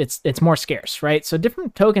 because it's more scarce, right? So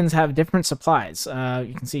different tokens have different supplies.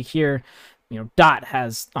 You can see here, DOT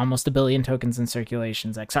has almost 1 billion tokens in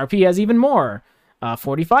circulations. XRP has even more,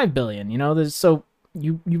 45 billion. So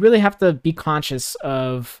you really have to be conscious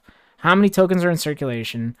of how many tokens are in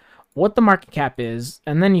circulation, what the market cap is,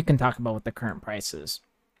 and then you can talk about what the current price is.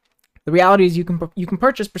 The reality is you can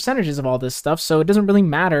purchase percentages of all this stuff, so it doesn't really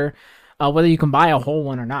matter whether you can buy a whole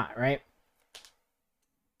one or not, right?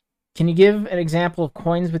 Can you give an example of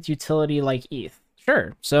coins with utility like ETH?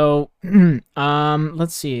 Sure. So,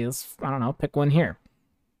 let's see. I don't know, pick one here.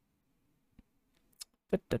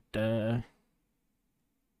 What do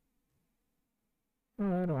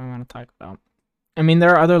I want to talk about? I mean,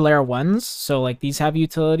 there are other layer ones. So, like, these have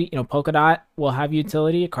utility. Polkadot will have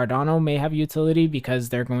utility. Cardano may have utility because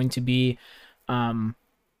they're going to be a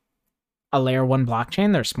layer 1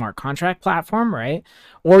 blockchain, their smart contract platform, right?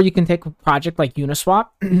 Or you can take a project like Uniswap.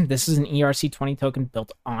 This is an ERC20 token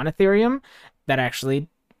built on Ethereum that actually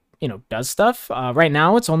does stuff. Right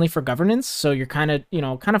now, it's only for governance, so you're kind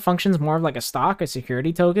of functions more of like a stock, a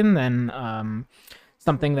security token, than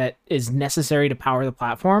something that is necessary to power the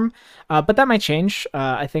platform. But that might change.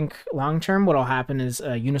 I think long term, what will happen is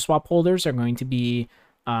Uniswap holders are going to be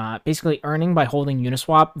basically earning by holding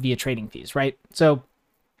Uniswap via trading fees, right? So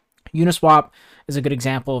Uniswap is a good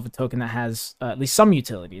example of a token that has at least some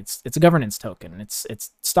utility. It's a governance token.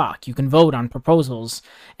 It's stock. You can vote on proposals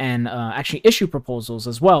and actually issue proposals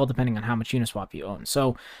as well, depending on how much Uniswap you own.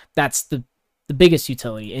 So that's the biggest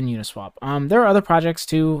utility in Uniswap. There are other projects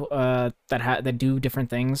too that do different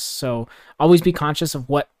things. So always be conscious of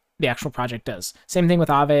what the actual project does. Same thing with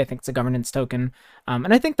Aave. I think it's a governance token,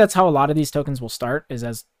 and I think that's how a lot of these tokens will start, is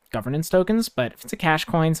as governance tokens. But if it's a cash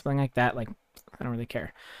coin, something like that, like I don't really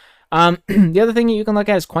care. The other thing that you can look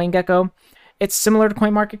at is CoinGecko. It's similar to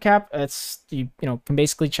CoinMarketCap. It's you can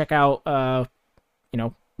basically check out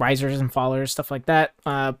risers and fallers, stuff like that.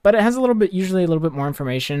 But it has usually a little bit more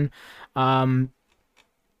information. It'll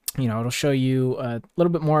show you a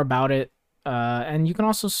little bit more about it. And you can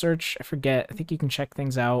also search, I think you can check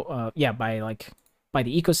things out, by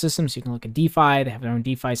the ecosystem. So you can look at DeFi. They have their own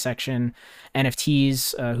DeFi section,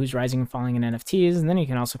 NFTs, who's rising and falling in NFTs. And then you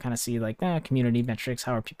can also kind of see community metrics.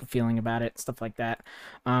 How are people feeling about it? Stuff like that.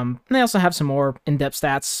 And they also have some more in-depth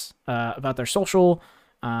stats about their social.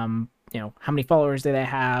 How many followers do they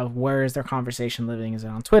have? Where is their conversation living? Is it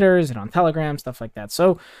on Twitter? Is it on Telegram? Stuff like that.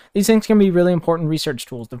 So these things can be really important research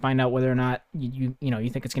tools to find out whether or not you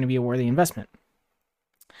think it's going to be a worthy investment.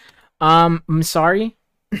 Messari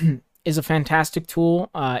is a fantastic tool.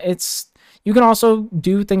 You can also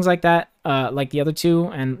do things like that, like the other two,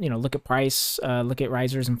 and look at price, look at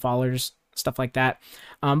risers and fallers, stuff like that.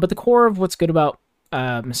 But the core of what's good about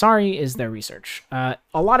Messari is their research. A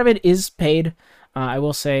lot of it is paid, I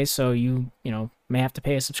will say, so you may have to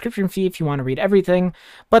pay a subscription fee if you want to read everything.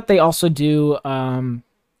 But they also do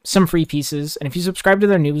some free pieces, and if you subscribe to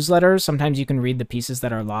their newsletter, sometimes you can read the pieces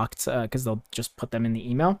that are locked because they'll just put them in the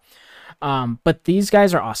email. But these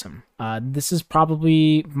guys are awesome. This is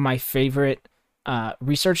probably my favorite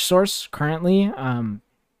research source currently.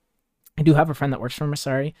 I do have a friend that works for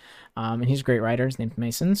Messari, and he's a great writer. His name's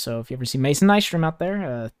Mason. So if you ever see Mason Nystrom out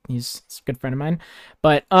there, he's a good friend of mine.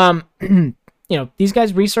 But these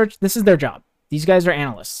guys research. This is their job. These guys are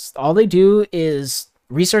analysts. All they do is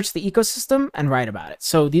research the ecosystem and write about it.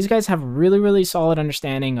 So these guys have a really, really solid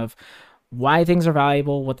understanding of why things are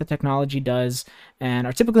valuable, what the technology does, and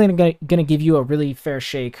are typically going to give you a really fair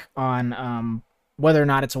shake on whether or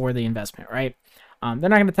not it's a worthy investment, right? They're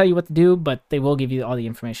not going to tell you what to do, but they will give you all the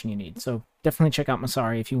information you need. So definitely check out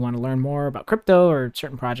Messari if you want to learn more about crypto or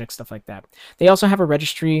certain projects, stuff like that. They also have a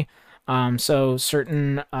registry. So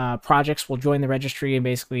certain projects will join the registry and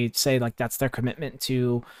basically say that's their commitment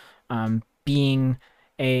to being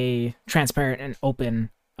a transparent and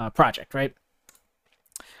open project, right?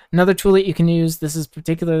 Another tool that you can use, this is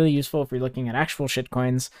particularly useful if you're looking at actual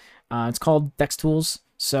shitcoins. It's called Dex Tools.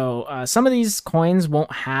 So some of these coins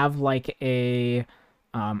won't have a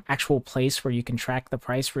actual place where you can track the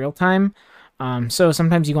price real time. So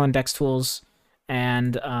sometimes you go on Dex Tools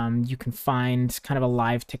and you can find kind of a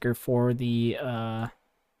live ticker for the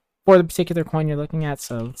particular coin you're looking at.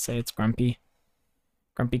 So let's say it's Grumpy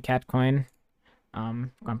Cat coin.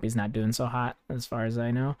 Grumpy's not doing so hot as far as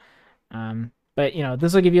I know. But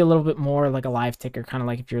this will give you a little bit more like a live ticker, kind of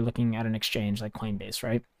like if you're looking at an exchange like Coinbase,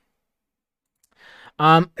 right?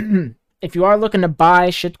 If you are looking to buy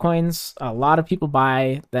shitcoins, a lot of people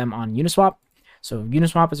buy them on Uniswap. So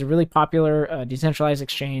Uniswap is a really popular decentralized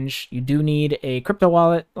exchange. You do need a crypto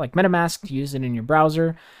wallet like MetaMask to use it in your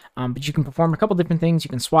browser, but you can perform a couple different things. You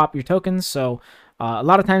can swap your tokens. So a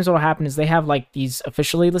lot of times what will happen is they have these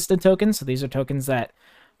officially listed tokens. So these are tokens that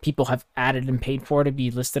people have added and paid for to be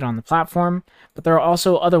listed on the platform, but there are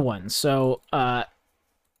also other ones. So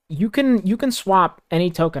you can swap any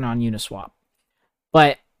token on Uniswap,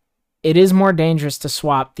 but it is more dangerous to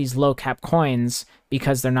swap these low cap coins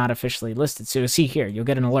because they're not officially listed. So you'll see here, you'll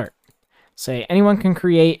get an alert. Say anyone can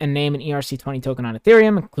create and name an ERC20 token on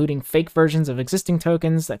Ethereum, including fake versions of existing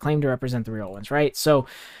tokens that claim to represent the real ones, right? So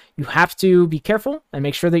you have to be careful and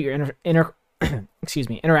make sure that you're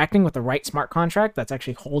interacting with the right smart contract that's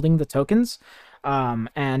actually holding the tokens.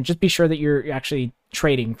 And just be sure that you're actually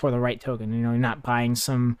trading for the right token. You're not buying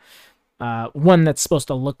some one that's supposed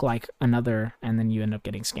to look like another, and then you end up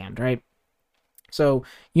getting scammed, right? So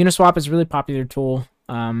Uniswap is a really popular tool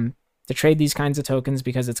to trade these kinds of tokens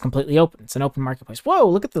because it's completely open. It's an open marketplace. Whoa,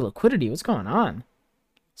 look at the liquidity. What's going on?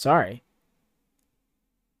 Sorry.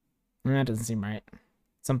 That doesn't seem right.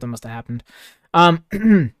 Something must have happened.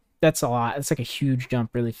 That's a lot. It's like a huge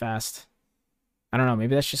jump really fast. I don't know.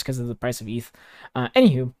 Maybe that's just because of the price of ETH.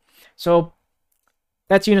 Anywho, so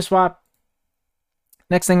that's Uniswap.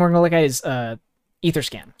 Next thing we're going to look at is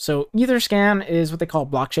Etherscan. So Etherscan is what they call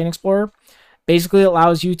Blockchain Explorer. Basically, it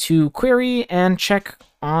allows you to query and check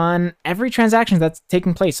on every transaction that's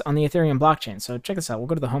taking place on the Ethereum blockchain. So check this out. We'll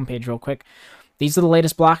go to the homepage real quick. These are the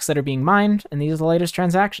latest blocks that are being mined, and these are the latest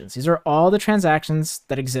transactions. These are all the transactions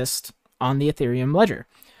that exist on the Ethereum ledger.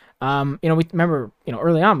 We remember,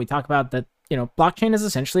 early on we talked about that, blockchain is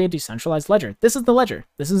essentially a decentralized ledger. This is the ledger.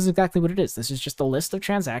 This is exactly what it is. This is just a list of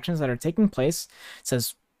transactions that are taking place. It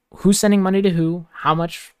says who's sending money to who, how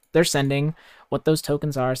much they're sending, what those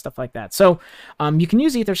tokens are, stuff like that. So you can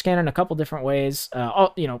use Etherscan in a couple different ways.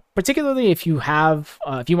 Particularly if you have,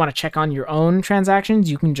 if you want to check on your own transactions,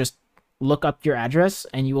 you can just look up your address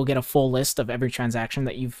and you will get a full list of every transaction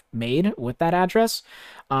that you've made with that address,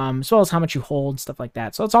 as well as how much you hold, stuff like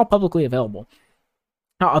that. So it's all publicly available,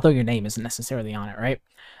 although your name isn't necessarily on it, right?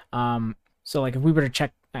 So like if we were to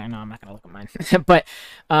check, I know I'm not gonna look at mine, but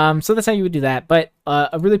so that's how you would do that. But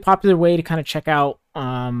a really popular way to kind of check out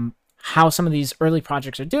how some of these early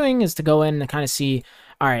projects are doing is to go in and kind of see,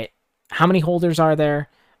 all right, how many holders are there?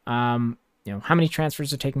 How many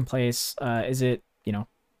transfers are taking place?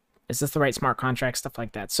 Is this the right smart contract? Stuff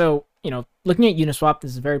like that. So, looking at Uniswap,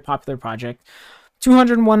 this is a very popular project.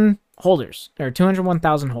 201 holders, or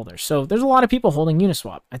 201,000 holders. So there's a lot of people holding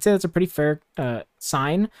Uniswap. I'd say that's a pretty fair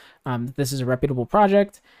sign that this is a reputable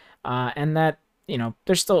project, and that,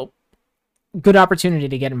 there's still good opportunity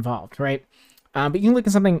to get involved, right? But you can look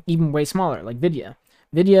at something even way smaller, like Vidya.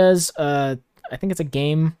 Vidya's, I think it's a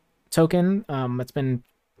game token. It's been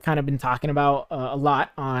talking about a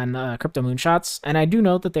lot on Crypto Moonshots, and I do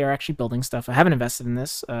know that they are actually building stuff. I haven't invested in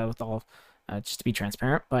this just to be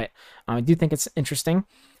transparent, but I do think it's interesting.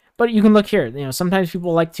 But you can look here. Sometimes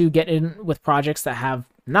people like to get in with projects that have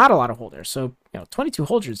not a lot of holders. So 22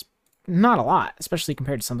 holders, not a lot, especially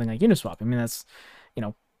compared to something like Uniswap. I mean, that's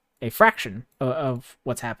a fraction of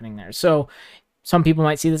what's happening there. So some people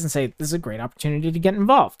might see this and say this is a great opportunity to get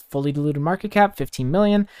involved. Fully diluted market cap, 15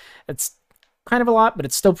 million. It's kind of a lot, but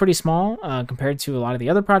it's still pretty small compared to a lot of the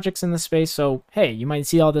other projects in this space. So hey, you might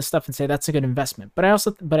see all this stuff and say that's a good investment. But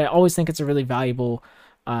I always think it's a really valuable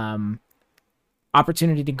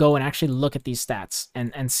opportunity to go and actually look at these stats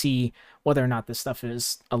and see whether or not this stuff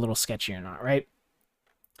is a little sketchy or not, right?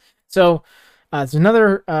 So there's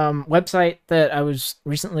another website that I was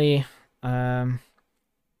recently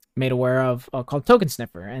made aware of called Token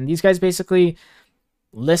Sniffer, and these guys basically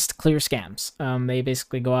list clear scams. They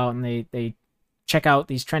basically go out and they check out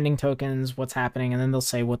these trending tokens, what's happening, and then they'll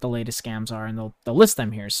say what the latest scams are, and they'll list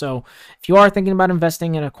them here. So if you are thinking about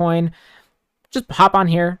investing in a coin, just hop on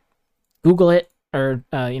here, Google it, or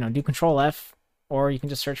do Control F, or you can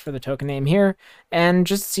just search for the token name here and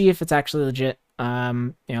just see if it's actually legit.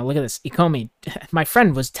 Look at this Ecomi. My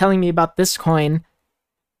friend was telling me about this coin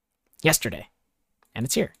yesterday, and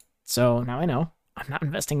it's here. So now I know I'm not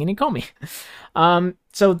investing in Ecomi.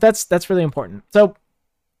 So that's really important. So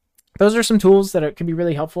those are some tools that can be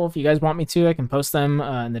really helpful. If you guys want me to, I can post them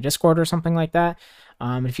in the Discord or something like that.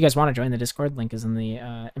 If you guys want to join the Discord, link is in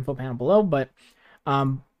the info panel below. But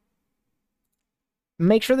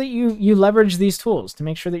make sure that you leverage these tools to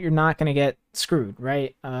make sure that you're not going to get screwed,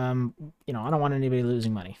 right? I don't want anybody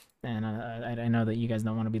losing money, and I know that you guys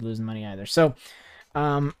don't want to be losing money either. So,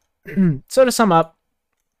 so to sum up,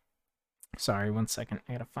 sorry, 1 second,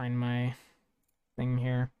 I gotta find my thing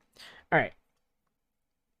here. All right.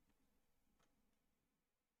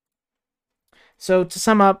 So to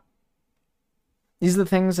sum up, these are the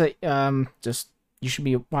things that just you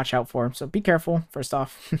should watch out for. So be careful, first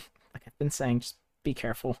off. Like I've been saying, just be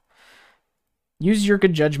careful. Use your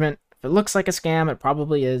good judgment. If it looks like a scam, it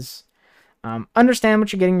probably is. Understand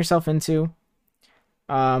what you're getting yourself into.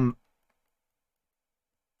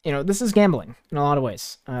 This is gambling in a lot of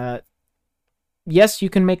ways. Yes, you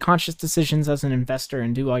can make conscious decisions as an investor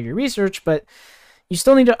and do all your research, but you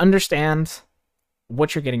still need to understand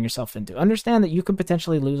what you're getting yourself into. Understand that you could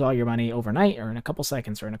potentially lose all your money overnight or in a couple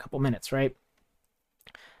seconds or in a couple minutes, right?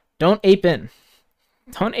 Don't ape in.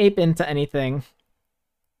 Don't ape into anything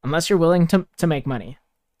unless you're willing to make money.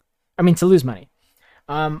 To lose money.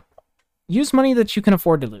 Use money that you can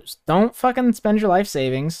afford to lose. Don't fucking spend your life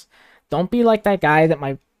savings. Don't be like that guy that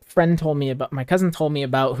my cousin told me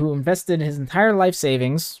about, who invested his entire life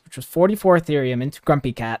savings, which was 44 Ethereum, into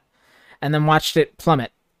Grumpy Cat, and then watched it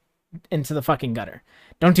plummet into the fucking gutter.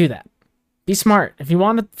 Don't do that. Be smart. If you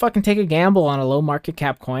want to fucking take a gamble on a low market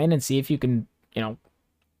cap coin and see if you can,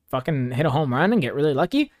 fucking hit a home run and get really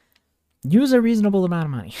lucky, use a reasonable amount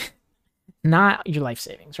of money. Not your life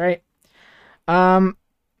savings, right?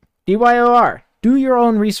 BYOR. Do your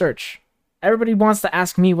own research. Everybody wants to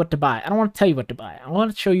ask me what to buy. I don't want to tell you what to buy. I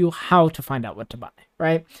want to show you how to find out what to buy,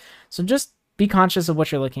 right? So just be conscious of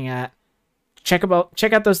what you're looking at. Check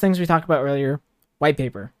out those things we talked about earlier. White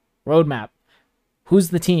paper, roadmap. Who's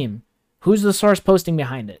the team? Who's the source posting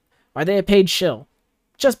behind it? Are they a paid shill?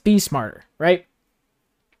 Just be smarter, right?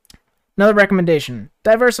 Another recommendation,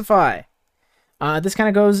 diversify. This kind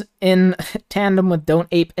of goes in tandem with don't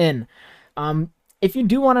ape in. If you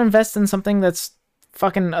do want to invest in something that's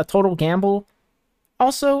fucking a total gamble,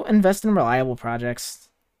 also invest in reliable projects.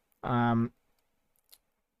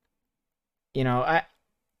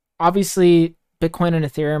 Obviously Bitcoin and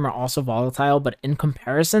Ethereum are also volatile, but in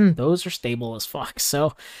comparison, those are stable as fuck.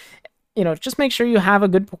 So, just make sure you have a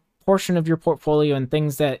good portion of your portfolio and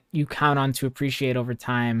things that you count on to appreciate over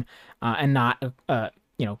time, and not,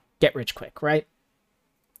 get rich quick, right?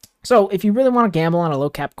 So if you really want to gamble on a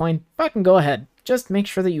low cap coin, fucking go ahead. Just make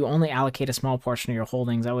sure that you only allocate a small portion of your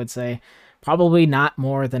holdings. I would say probably not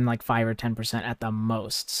more than like 5 or 10% at the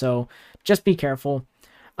most. So just be careful.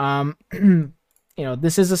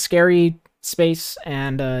 This is a scary space,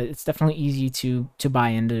 and it's definitely easy to buy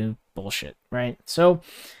into bullshit, right? So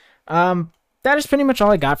that is pretty much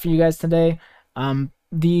all I got for you guys today.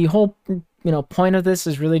 The whole point of this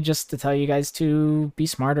is really just to tell you guys to be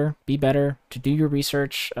smarter, be better, to do your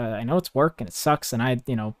research. I know it's work and it sucks, and I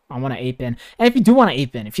want to ape in. And if you do want to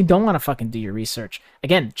ape in, if you don't want to fucking do your research,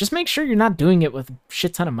 again, just make sure you're not doing it with a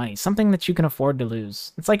shit ton of money, something that you can afford to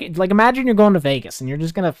lose. It's like imagine you're going to Vegas and you're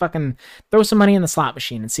just gonna fucking throw some money in the slot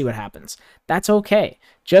machine and see what happens. That's okay.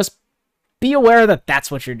 Just be aware that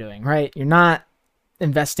that's what you're doing, right? You're not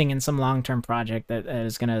investing in some long-term project that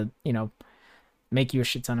is gonna, make you a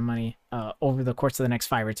shit ton of money over the course of the next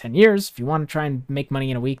 5 or 10 years. If you want to try and make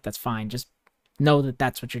money in a week, that's fine. Just know that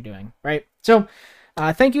that's what you're doing, right? So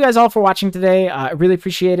thank you guys all for watching today. I really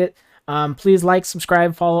appreciate it. Please like,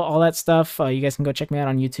 subscribe, follow, all that stuff. You guys can go check me out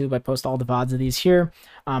on YouTube. I post all the VODs of these here.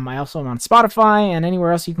 I also am on Spotify and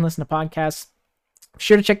anywhere else you can listen to podcasts. Be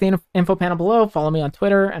sure to check the info panel below. Follow me on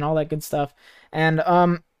Twitter and all that good stuff. And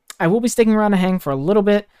I will be sticking around to hang for a little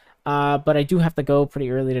bit. But I do have to go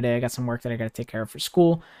pretty early today. I got some work that I got to take care of for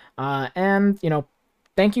school. And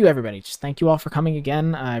thank you everybody. Just thank you all for coming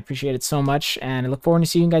again. I appreciate it so much, and I look forward to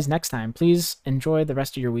seeing you guys next time. Please enjoy the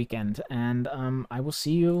rest of your weekend, and I will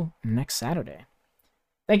see you next Saturday.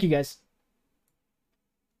 Thank you guys.